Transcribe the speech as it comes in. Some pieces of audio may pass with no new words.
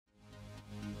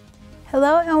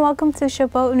Hello and welcome to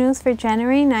Chabot News for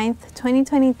January 9th,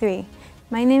 2023.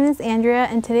 My name is Andrea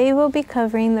and today we'll be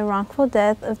covering the wrongful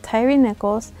death of Tyre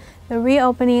Nichols, the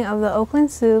reopening of the Oakland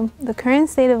Zoo, the current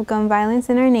state of gun violence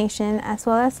in our nation, as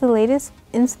well as the latest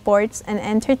in sports and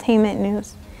entertainment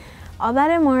news. All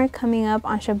that and more coming up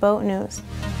on Chabot News.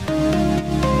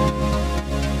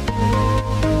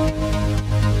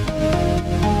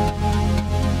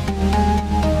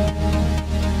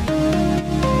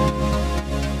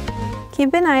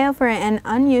 Keep an eye out for an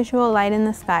unusual light in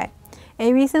the sky.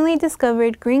 A recently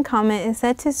discovered green comet is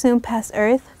set to soon pass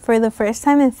Earth for the first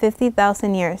time in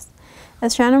 50,000 years.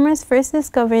 Astronomers first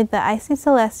discovered the icy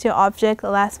celestial object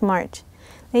last March.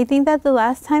 They think that the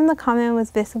last time the comet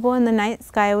was visible in the night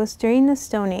sky was during the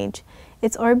Stone Age.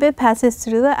 Its orbit passes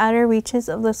through the outer reaches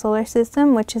of the solar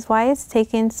system, which is why it's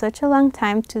taken such a long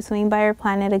time to swing by our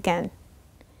planet again.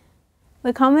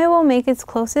 The comet will make its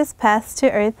closest pass to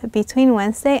Earth between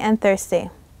Wednesday and Thursday.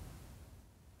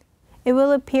 It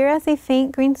will appear as a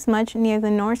faint green smudge near the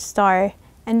North Star,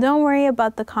 and don't worry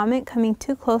about the comet coming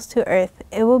too close to Earth.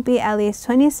 It will be at least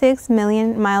 26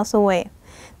 million miles away.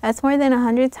 That's more than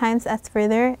 100 times as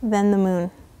further than the moon.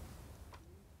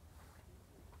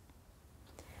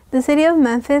 The city of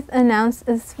Memphis announced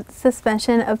a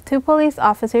suspension of 2 police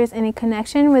officers in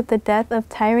connection with the death of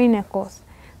Tyre Nichols.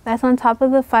 That's on top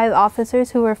of the 5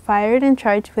 officers who were fired and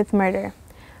charged with murder.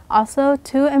 Also,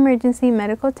 2 emergency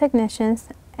medical technicians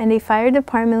and a fire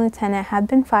department lieutenant have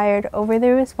been fired over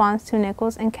their response to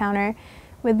Nichols' encounter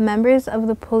with members of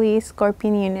the police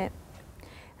Scorpion unit.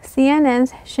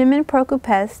 CNN's Shimon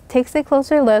Prokupes takes a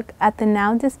closer look at the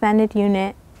now disbanded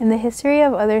unit and the history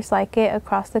of others like it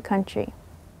across the country.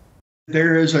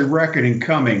 There is a reckoning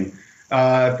coming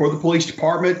for the police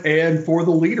department and for the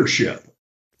leadership.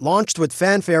 Launched with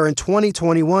fanfare in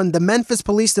 2021, the Memphis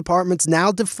Police Department's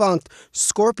now defunct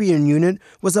Scorpion Unit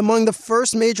was among the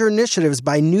first major initiatives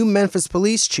by new Memphis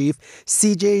Police Chief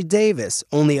C.J. Davis,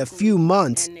 only a few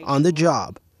months on the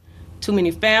job. Too many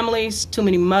families, too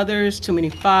many mothers, too many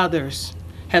fathers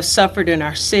have suffered in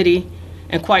our city,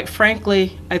 and quite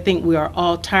frankly, I think we are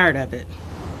all tired of it.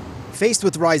 Faced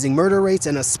with rising murder rates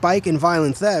and a spike in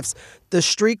violent thefts, the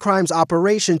street crimes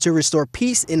operation to restore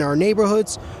peace in our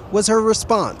neighborhoods was her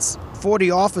response.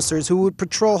 40 officers who would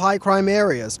patrol high-crime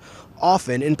areas,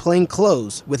 often in plain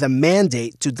clothes, with a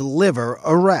mandate to deliver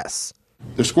arrests.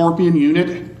 The Scorpion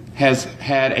Unit has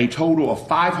had a total of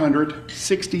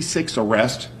 566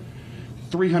 arrests,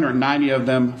 390 of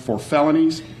them for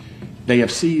felonies. They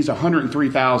have seized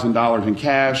 $103,000 in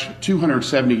cash,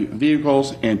 270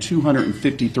 vehicles, and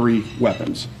 253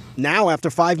 weapons. Now, after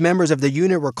 5 members of the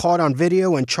unit were caught on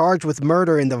video and charged with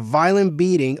murder in the violent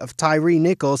beating of Tyre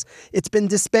Nichols, it's been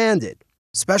disbanded.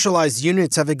 Specialized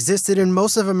units have existed in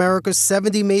most of America's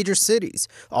 70 major cities,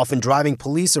 often driving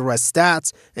police arrest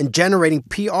stats and generating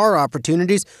PR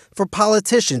opportunities for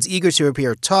politicians eager to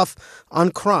appear tough on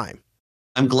crime.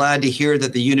 I'm glad to hear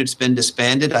that the unit's been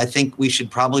disbanded. I think we should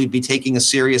probably be taking a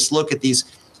serious look at these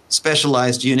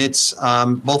specialized units,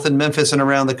 both in Memphis and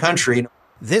around the country.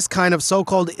 This kind of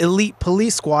so-called elite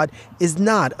police squad is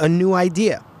not a new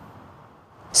idea.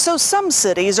 So some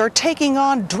cities are taking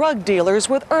on drug dealers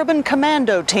with urban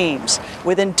commando teams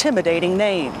with intimidating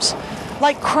names,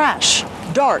 like Crash,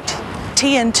 Dart,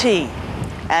 TNT,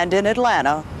 and in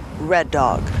Atlanta, Red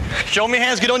Dog. Show me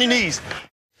hands, get on your knees.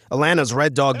 Atlanta's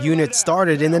Red Dog unit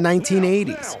started in the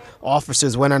 1980s.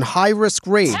 Officers went on high-risk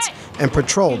raids and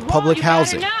patrolled public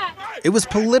housing. It was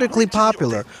politically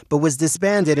popular, but was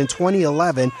disbanded in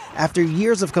 2011 after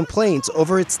years of complaints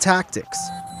over its tactics.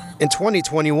 In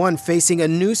 2021, facing a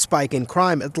new spike in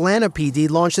crime, Atlanta PD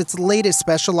launched its latest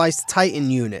specialized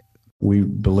Titan unit. We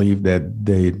believe that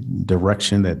the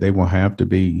direction that they will have to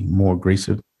be more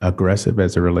aggressive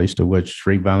as it relates to what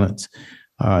street violence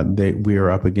that we are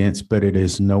up against, but it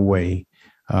is no way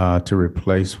to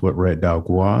replace what Red Dog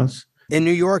was. In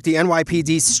New York, the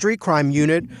NYPD's street crime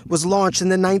unit was launched in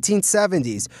the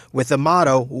 1970s with the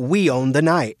motto, "We own the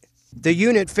night." The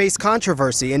unit faced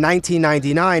controversy in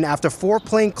 1999 after 4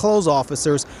 plainclothes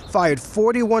officers fired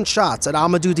 41 shots at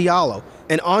Amadou Diallo,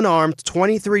 an unarmed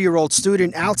 23-year-old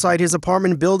student outside his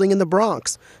apartment building in the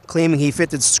Bronx, claiming he fit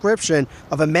the description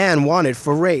of a man wanted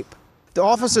for rape. The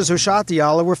officers who shot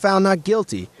Diallo were found not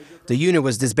guilty. The unit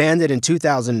was disbanded in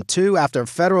 2002 after a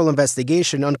federal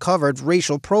investigation uncovered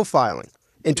racial profiling.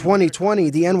 In 2020,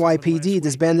 the NYPD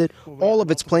disbanded all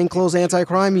of its plainclothes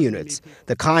anti-crime units,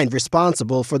 the kind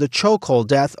responsible for the chokehold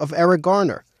death of Eric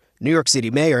Garner. New York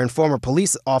City Mayor and former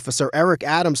police officer Eric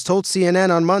Adams told CNN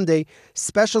on Monday,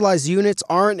 specialized units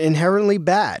aren't inherently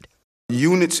bad.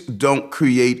 Units don't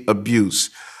create abuse.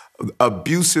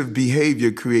 Abusive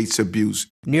behavior creates abuse.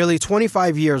 Nearly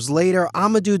 25 years later,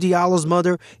 Amadou Diallo's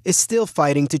mother is still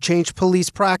fighting to change police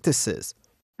practices.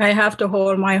 I have to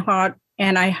hold my heart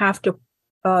and I have to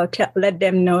let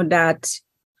them know that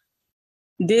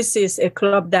this is a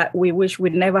club that we wish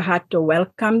we'd never had to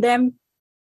welcome them.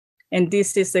 And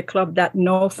this is a club that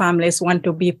no families want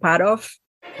to be part of.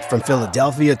 From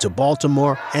Philadelphia to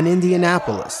Baltimore and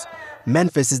Indianapolis,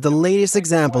 Memphis is the latest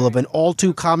example of an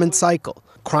all-too-common cycle.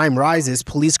 Crime rises,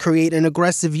 police create an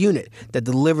aggressive unit that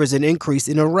delivers an increase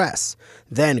in arrests.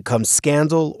 Then comes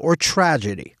scandal or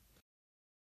tragedy.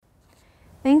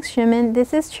 Thanks, Shimon.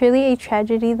 This is truly a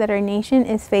tragedy that our nation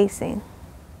is facing.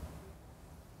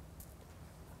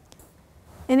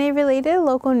 In a related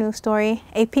local news story,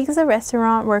 a pizza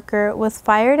restaurant worker was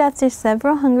fired after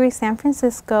several hungry San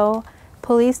Francisco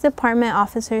Police Department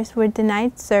officers were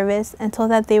denied service and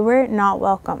told that they were not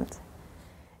welcomed.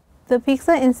 The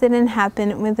pizza incident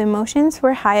happened when emotions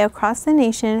were high across the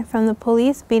nation from the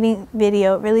police beating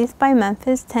video released by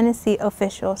Memphis, Tennessee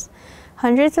officials.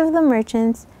 Hundreds of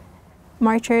the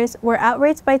marchers were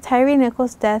outraged by Tyree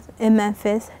Nichols' death in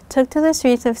Memphis, took to the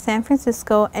streets of San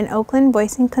Francisco and Oakland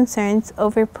voicing concerns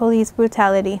over police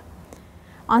brutality.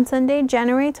 On Sunday,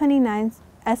 January 29th,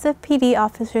 SFPD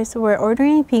officers were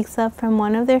ordering pizza from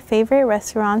one of their favorite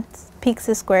restaurants,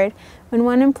 Pizza Squared, when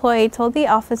one employee told the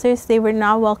officers they were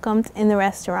not welcomed in the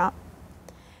restaurant.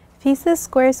 Pizza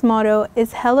Squared's motto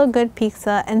is "Hella Good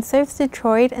Pizza" and serves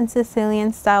Detroit and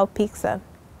Sicilian-style pizza.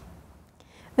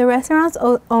 The restaurant's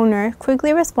owner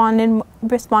quickly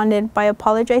responded by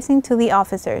apologizing to the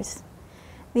officers.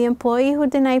 The employee who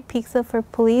denied pizza for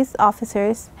police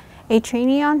officers, a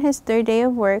trainee on his third day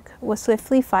of work, was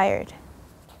swiftly fired.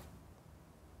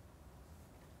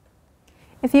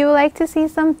 If you would like to see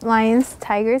some lions,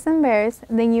 tigers, and bears,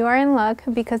 then you are in luck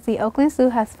because the Oakland Zoo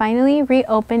has finally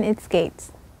reopened its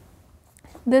gates.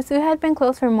 The zoo had been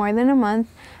closed for more than a month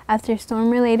after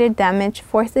storm-related damage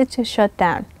forced it to shut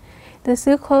down. The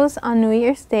zoo closed on New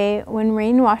Year's Day when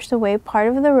rain washed away part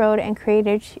of the road and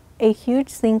created a huge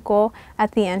sinkhole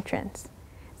at the entrance.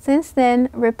 Since then,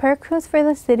 repair crews for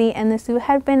the city and the zoo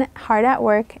had been hard at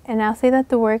work and now say that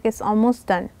the work is almost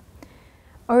done.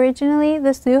 Originally,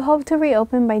 the zoo hoped to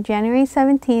reopen by January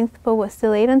 17th, but was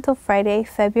delayed until Friday,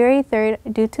 February 3rd,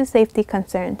 due to safety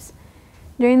concerns.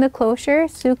 During the closure,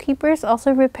 zookeepers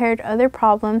also repaired other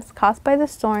problems caused by the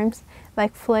storms,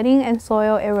 like flooding and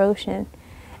soil erosion.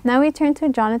 Now we turn to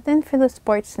Jonathan for the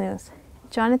sports news.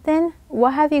 Jonathan,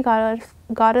 what have you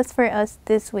got us for us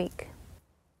this week?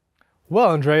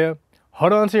 Well, Andrea,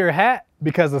 hold on to your hat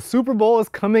because the Super Bowl is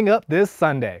coming up this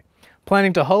Sunday.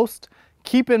 Planning to host?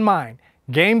 Keep in mind,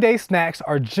 game day snacks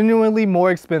are genuinely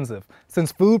more expensive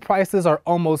since food prices are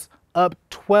almost up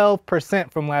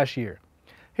 12% from last year.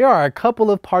 Here are a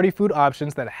couple of party food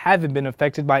options that haven't been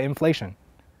affected by inflation.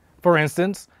 For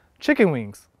instance, chicken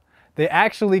wings. They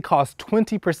actually cost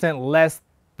 20% less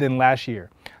than last year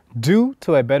due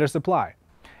to a better supply.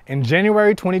 In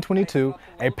January 2022,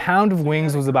 a pound of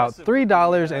wings was about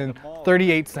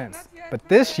 $3.38, but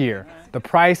this year the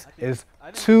price is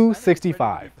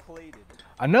 $2.65.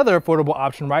 Another affordable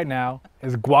option right now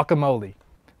is guacamole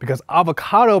because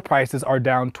avocado prices are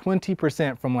down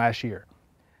 20% from last year.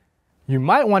 You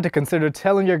might want to consider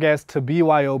telling your guests to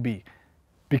BYOB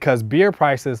because beer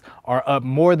prices are up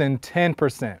more than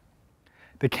 10%.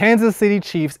 The Kansas City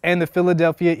Chiefs and the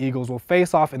Philadelphia Eagles will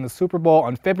face off in the Super Bowl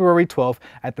on February 12th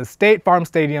at the State Farm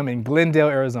Stadium in Glendale,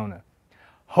 Arizona.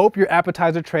 Hope your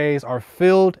appetizer trays are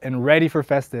filled and ready for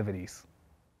festivities.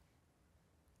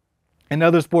 In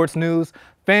other sports news,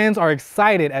 fans are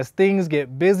excited as things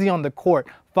get busy on the court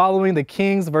following the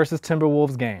Kings vs.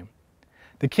 Timberwolves game.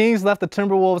 The Kings left the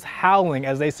Timberwolves howling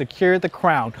as they secured the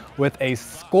crown with a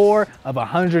score of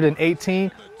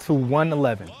 118 to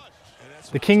 111.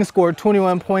 The Kings scored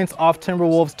 21 points off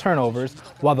Timberwolves turnovers,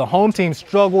 while the home team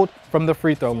struggled from the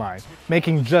free throw line,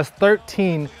 making just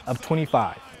 13 of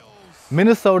 25.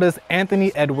 Minnesota's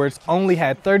Anthony Edwards only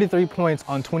had 33 points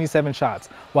on 27 shots,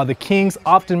 while the Kings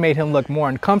often made him look more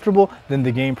uncomfortable than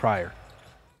the game prior.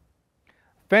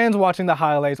 Fans watching the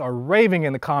highlights are raving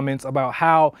in the comments about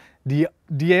how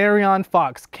De'Aaron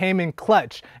Fox came in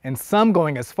clutch, and some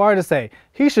going as far to say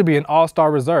he should be an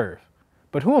all-star reserve.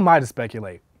 But who am I to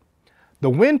speculate? The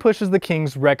win pushes the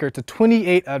Kings' record to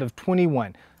 28 out of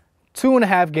 21,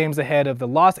 2.5 games ahead of the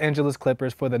Los Angeles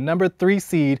Clippers for the number 3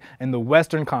 seed in the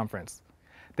Western Conference.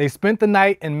 They spent the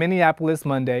night in Minneapolis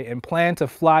Monday and plan to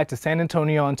fly to San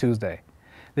Antonio on Tuesday.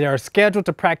 They are scheduled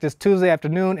to practice Tuesday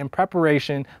afternoon in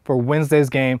preparation for Wednesday's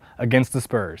game against the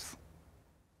Spurs.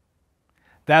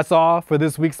 That's all for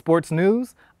this week's sports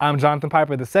news. I'm Jonathan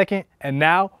Piper II, and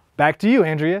now back to you,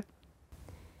 Andrea.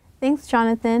 Thanks,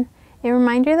 Jonathan. A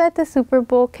reminder that the Super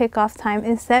Bowl kickoff time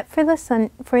is set for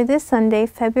this Sunday,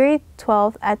 February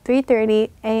 12th at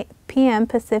 3:30 p.m.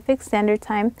 Pacific Standard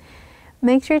Time.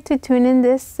 Make sure to tune in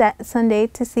this Sunday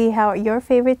to see how your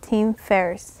favorite team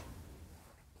fares.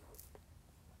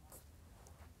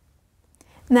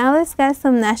 Now let's get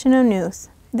some national news.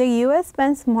 The U.S.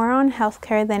 spends more on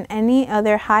healthcare than any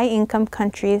other high-income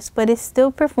countries, but it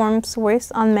still performs worse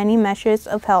on many measures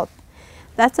of health.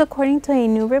 That's according to a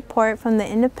new report from the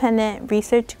independent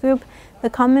research group, the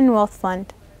Commonwealth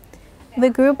Fund. The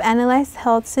group analyzed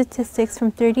health statistics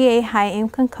from 38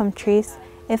 high-income countries.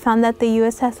 It found that the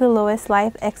U.S. has the lowest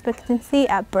life expectancy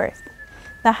at birth,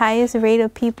 the highest rate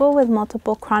of people with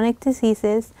multiple chronic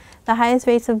diseases, the highest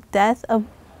rates of death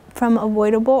from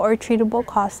avoidable or treatable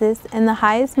causes, and the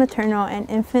highest maternal and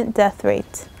infant death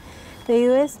rates. The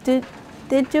U.S.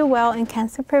 did do well in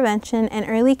cancer prevention and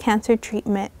early cancer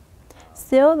treatment.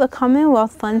 Still, the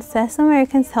Commonwealth Fund says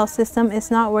Americans' health system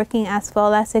is not working as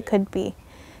well as it could be.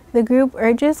 The group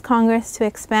urges Congress to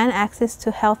expand access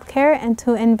to health care and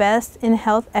to invest in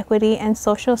health equity and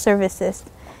social services.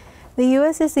 The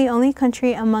U.S. is the only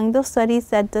country among those studies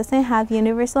that doesn't have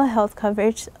universal health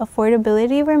coverage.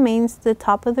 Affordability remains the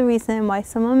top of the reason why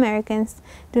some Americans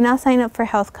do not sign up for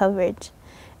health coverage,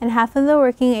 and half of the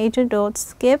working-age adults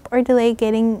skip or delay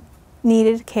getting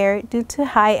needed care due to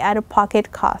high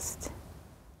out-of-pocket costs.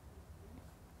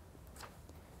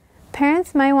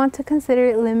 Parents might want to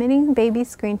consider limiting baby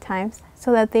screen times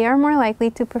so that they are more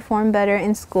likely to perform better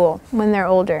in school when they're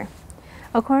older.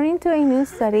 According to a new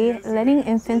study, letting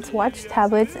infants watch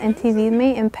tablets and TV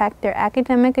may impact their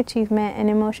academic achievement and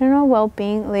emotional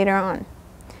well-being later on.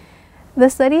 The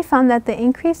study found that the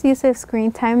increased use of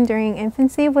screen time during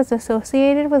infancy was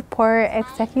associated with poorer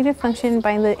executive function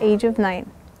by the age of 9.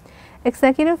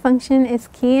 Executive function is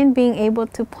key in being able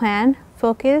to plan,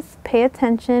 focus, pay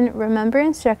attention, remember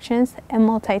instructions, and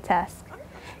multitask.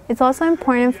 It's also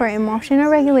important for emotional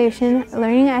regulation,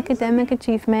 learning academic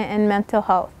achievement, and mental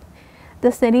health.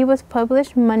 The study was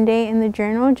published Monday in the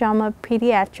journal JAMA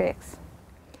Pediatrics.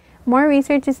 More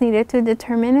research is needed to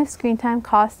determine if screen time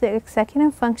caused the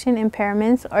executive function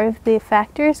impairments or if the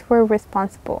factors were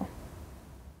responsible.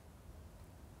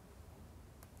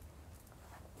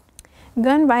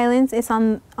 Gun violence is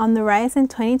on the rise in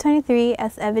 2023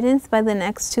 as evidenced by the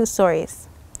next two stories.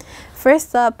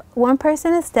 First up, one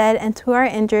person is dead and 2 are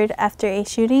injured after a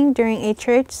shooting during a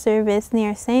church service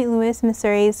near St. Louis,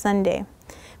 Missouri Sunday.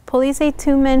 Police say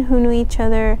 2 men who knew each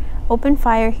other opened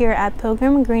fire here at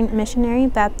Pilgrim Green Missionary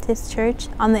Baptist Church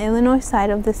on the Illinois side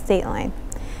of the state line.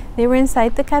 They were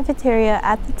inside the cafeteria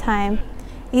at the time.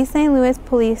 East St. Louis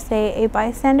police say a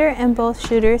bystander and both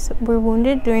shooters were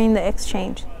wounded during the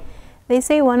exchange. They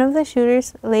say one of the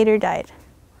shooters later died.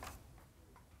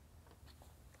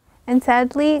 And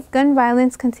sadly, gun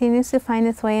violence continues to find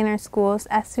its way in our schools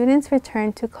as students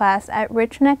return to class at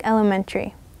Rich Neck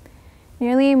Elementary.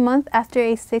 Nearly a month after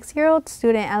a 6-year-old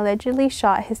student allegedly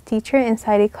shot his teacher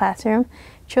inside a classroom,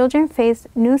 children faced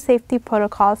new safety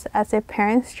protocols as their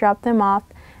parents dropped them off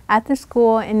at the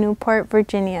school in Newport,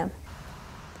 Virginia.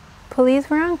 Police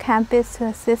were on campus to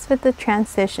assist with the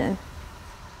transition.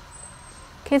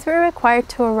 Kids were required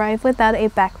to arrive without a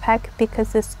backpack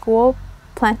because the school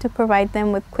planned to provide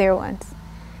them with clear ones.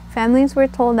 Families were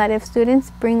told that if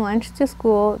students bring lunch to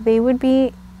school, they would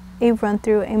be a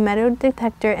run-through a metal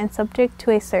detector and subject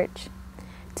to a search.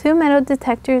 2 metal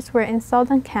detectors were installed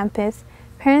on campus.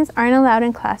 Parents aren't allowed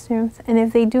in classrooms, and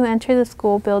if they do enter the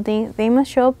school building, they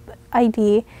must show up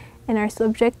ID and are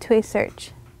subject to a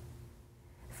search.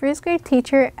 First grade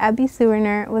teacher Abby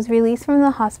Suerner was released from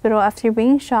the hospital after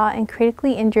being shot and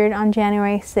critically injured on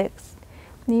January 6th.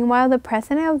 Meanwhile, the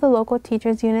president of the local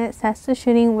teachers unit says the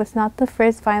shooting was not the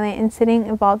first violent incident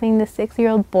involving the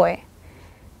 6-year-old boy.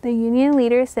 The union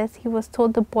leader says he was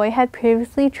told the boy had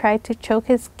previously tried to choke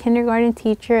his kindergarten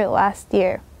teacher last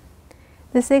year.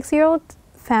 The 6-year-old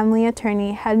family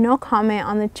attorney had no comment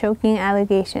on the choking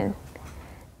allegation.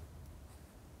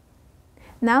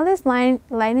 Now let's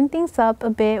lighten things up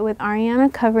a bit with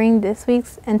Ariana covering this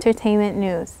week's entertainment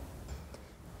news.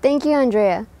 Thank you,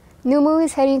 Andrea. New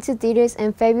movies heading to theaters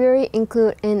in February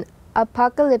include an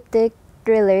apocalyptic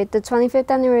thriller, the 25th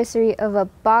anniversary of a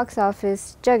box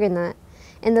office juggernaut,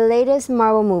 and the latest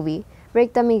Marvel movie.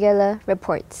 Rick Damigella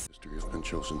reports. You have been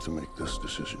chosen to make this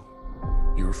decision.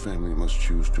 Your family must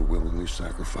choose to willingly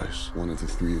sacrifice one of the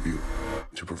 3 of you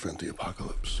to prevent the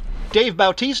apocalypse. Dave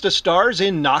Bautista stars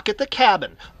in Knock at the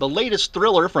Cabin. The latest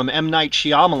thriller from M. Night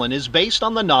Shyamalan is based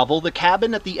on the novel The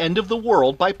Cabin at the End of the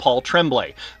World by Paul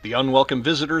Tremblay. The unwelcome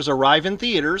visitors arrive in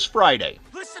theaters Friday.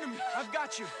 Listen to me. I've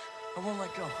got you. I won't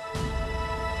let go.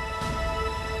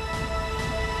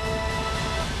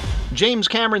 James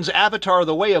Cameron's Avatar: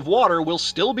 The Way of Water will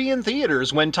still be in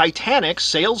theaters when Titanic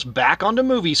sails back onto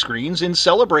movie screens in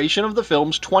celebration of the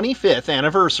film's 25th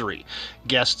anniversary.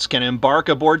 Guests can embark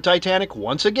aboard Titanic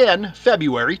once again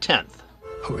February 10th.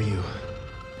 Who are you?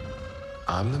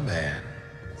 I'm the man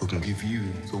who can give you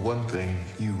the one thing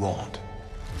you want.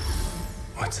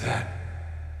 What's that?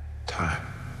 Time.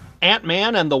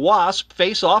 Ant-Man and the Wasp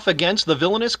face off against the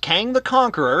villainous Kang the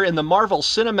Conqueror in the Marvel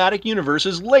Cinematic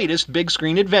Universe's latest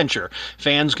big-screen adventure.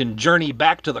 Fans can journey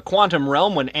back to the quantum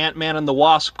realm when Ant-Man and the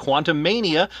Wasp: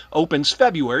 Quantumania opens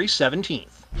February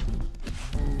 17th.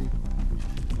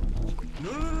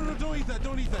 No, don't eat that,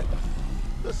 don't eat that.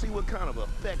 Let's see what kind of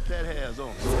effect that has on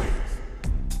us.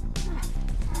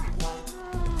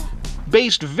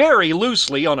 Based very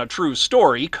loosely on a true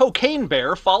story, Cocaine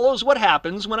Bear follows what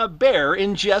happens when a bear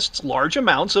ingests large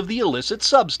amounts of the illicit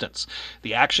substance.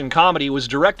 The action comedy was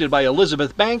directed by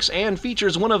Elizabeth Banks and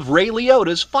features one of Ray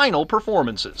Liotta's final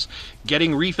performances.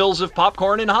 Getting refills of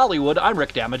popcorn in Hollywood, I'm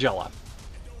Rick Damigella.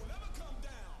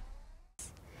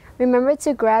 Remember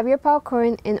to grab your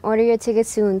popcorn and order your tickets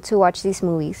soon to watch these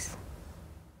movies.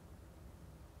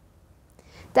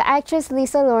 The actress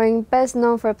Lisa Loring, best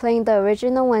known for playing the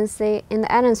original Wednesday in the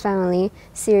Addams Family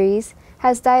series,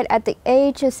 has died at the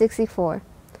age of 64.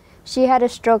 She had a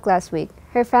stroke last week.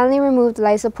 Her family removed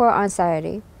life support on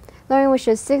Saturday. Loring was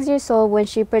just 6 years old when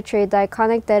she portrayed the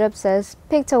iconic dead-obsessed,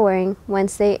 pigtail-wearing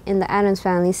Wednesday in the Addams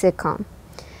Family sitcom.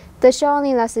 The show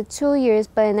only lasted 2 years,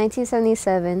 but in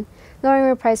 1977,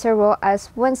 Loring reprised her role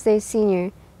as Wednesday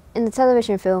Sr. in the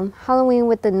television film Halloween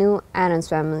with the New Addams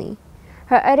Family.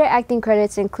 Her other acting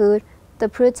credits include The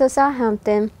Prudes of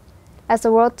Southampton, As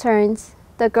the World Turns,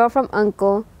 The Girl from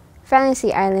U.N.C.L.E.,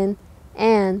 Fantasy Island,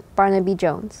 and Barnaby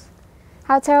Jones.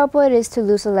 How terrible it is to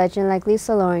lose a legend like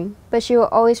Lisa Loring, but she will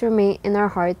always remain in our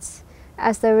hearts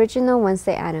as the original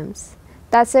Wednesday Addams.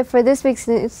 That's it for this week's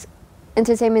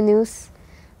entertainment news.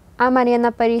 I'm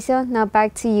Mariana Paricio. Now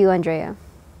back to you, Andrea.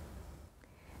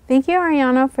 Thank you,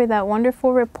 Ariana, for that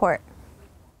wonderful report.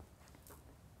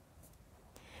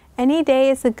 Any day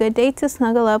is a good day to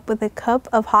snuggle up with a cup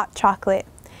of hot chocolate.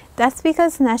 That's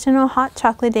because National Hot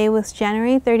Chocolate Day was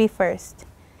January 31st.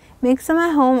 Make some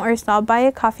at home or stop by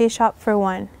a coffee shop for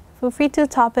one. Feel free to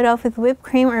top it off with whipped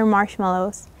cream or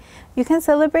marshmallows. You can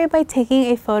celebrate by taking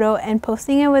a photo and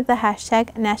posting it with the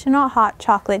hashtag National Hot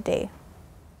Chocolate Day.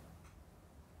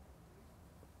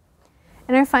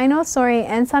 And our final story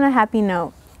ends on a happy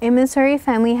note. A Missouri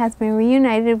family has been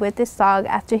reunited with this dog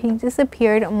after he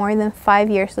disappeared more than 5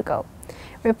 years ago.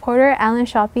 Reporter Alan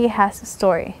Shoppy has the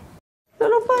story.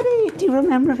 Little buddy, do you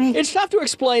remember me? It's tough to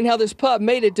explain how this pup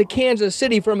made it to Kansas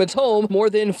City from its home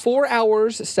more than 4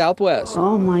 hours southwest.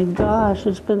 Oh my gosh,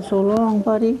 it's been so long,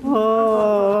 buddy.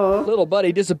 Oh. Little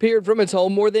Buddy disappeared from its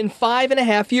home more than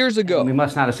 5.5 years ago. We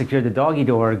must not have secured the doggy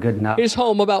door good enough. His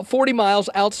home about 40 miles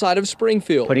outside of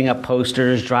Springfield. Putting up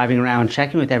posters, driving around,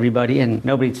 checking with everybody, and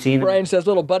nobody'd seen him. Brian says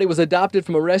Little Buddy was adopted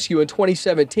from a rescue in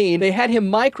 2017. They had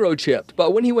him microchipped,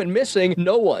 but when he went missing,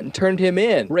 no one turned him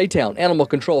in. Raytown Animal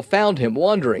Control found him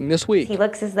wandering this week. He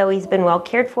looks as though he's been well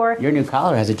cared for. Your new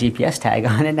collar has a GPS tag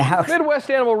on it now.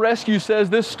 Midwest Animal Rescue says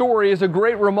this story is a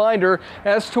great reminder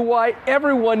as to why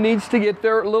everyone needs to get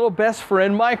their little best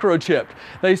friend microchipped.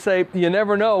 They say you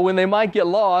never know when they might get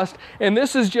lost, and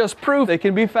this is just proof they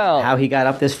can be found. How he got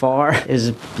up this far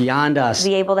is beyond us. To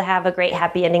be able to have a great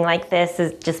happy ending like this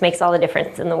just makes all the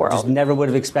difference in the world. Just never would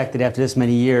have expected after this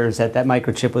many years that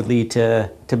microchip would lead to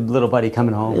Little Buddy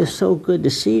coming home. It's so good to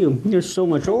see you. You're so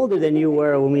much older than you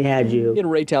were when we had you. In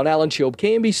Raytown, Alan Shope,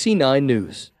 KMBC 9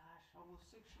 News.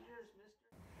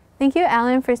 Thank you,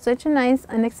 Alan, for such a nice,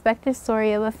 unexpected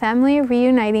story of a family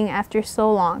reuniting after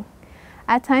so long.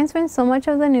 At times when so much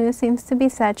of the news seems to be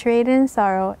saturated in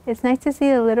sorrow, it's nice to see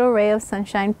a little ray of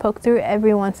sunshine poke through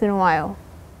every once in a while.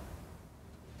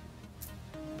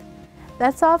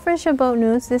 That's all for Chabot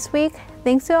News this week.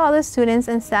 Thanks to all the students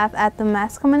and staff at the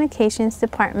Mass Communications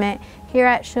Department here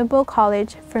at Chabot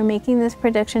College for making this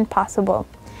production possible.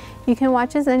 You can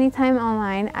watch us anytime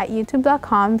online at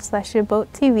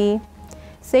youtube.com/ChabotTV.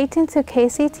 Stay tuned to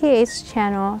KCTH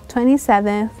channel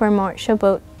 27 for more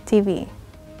Chabot TV.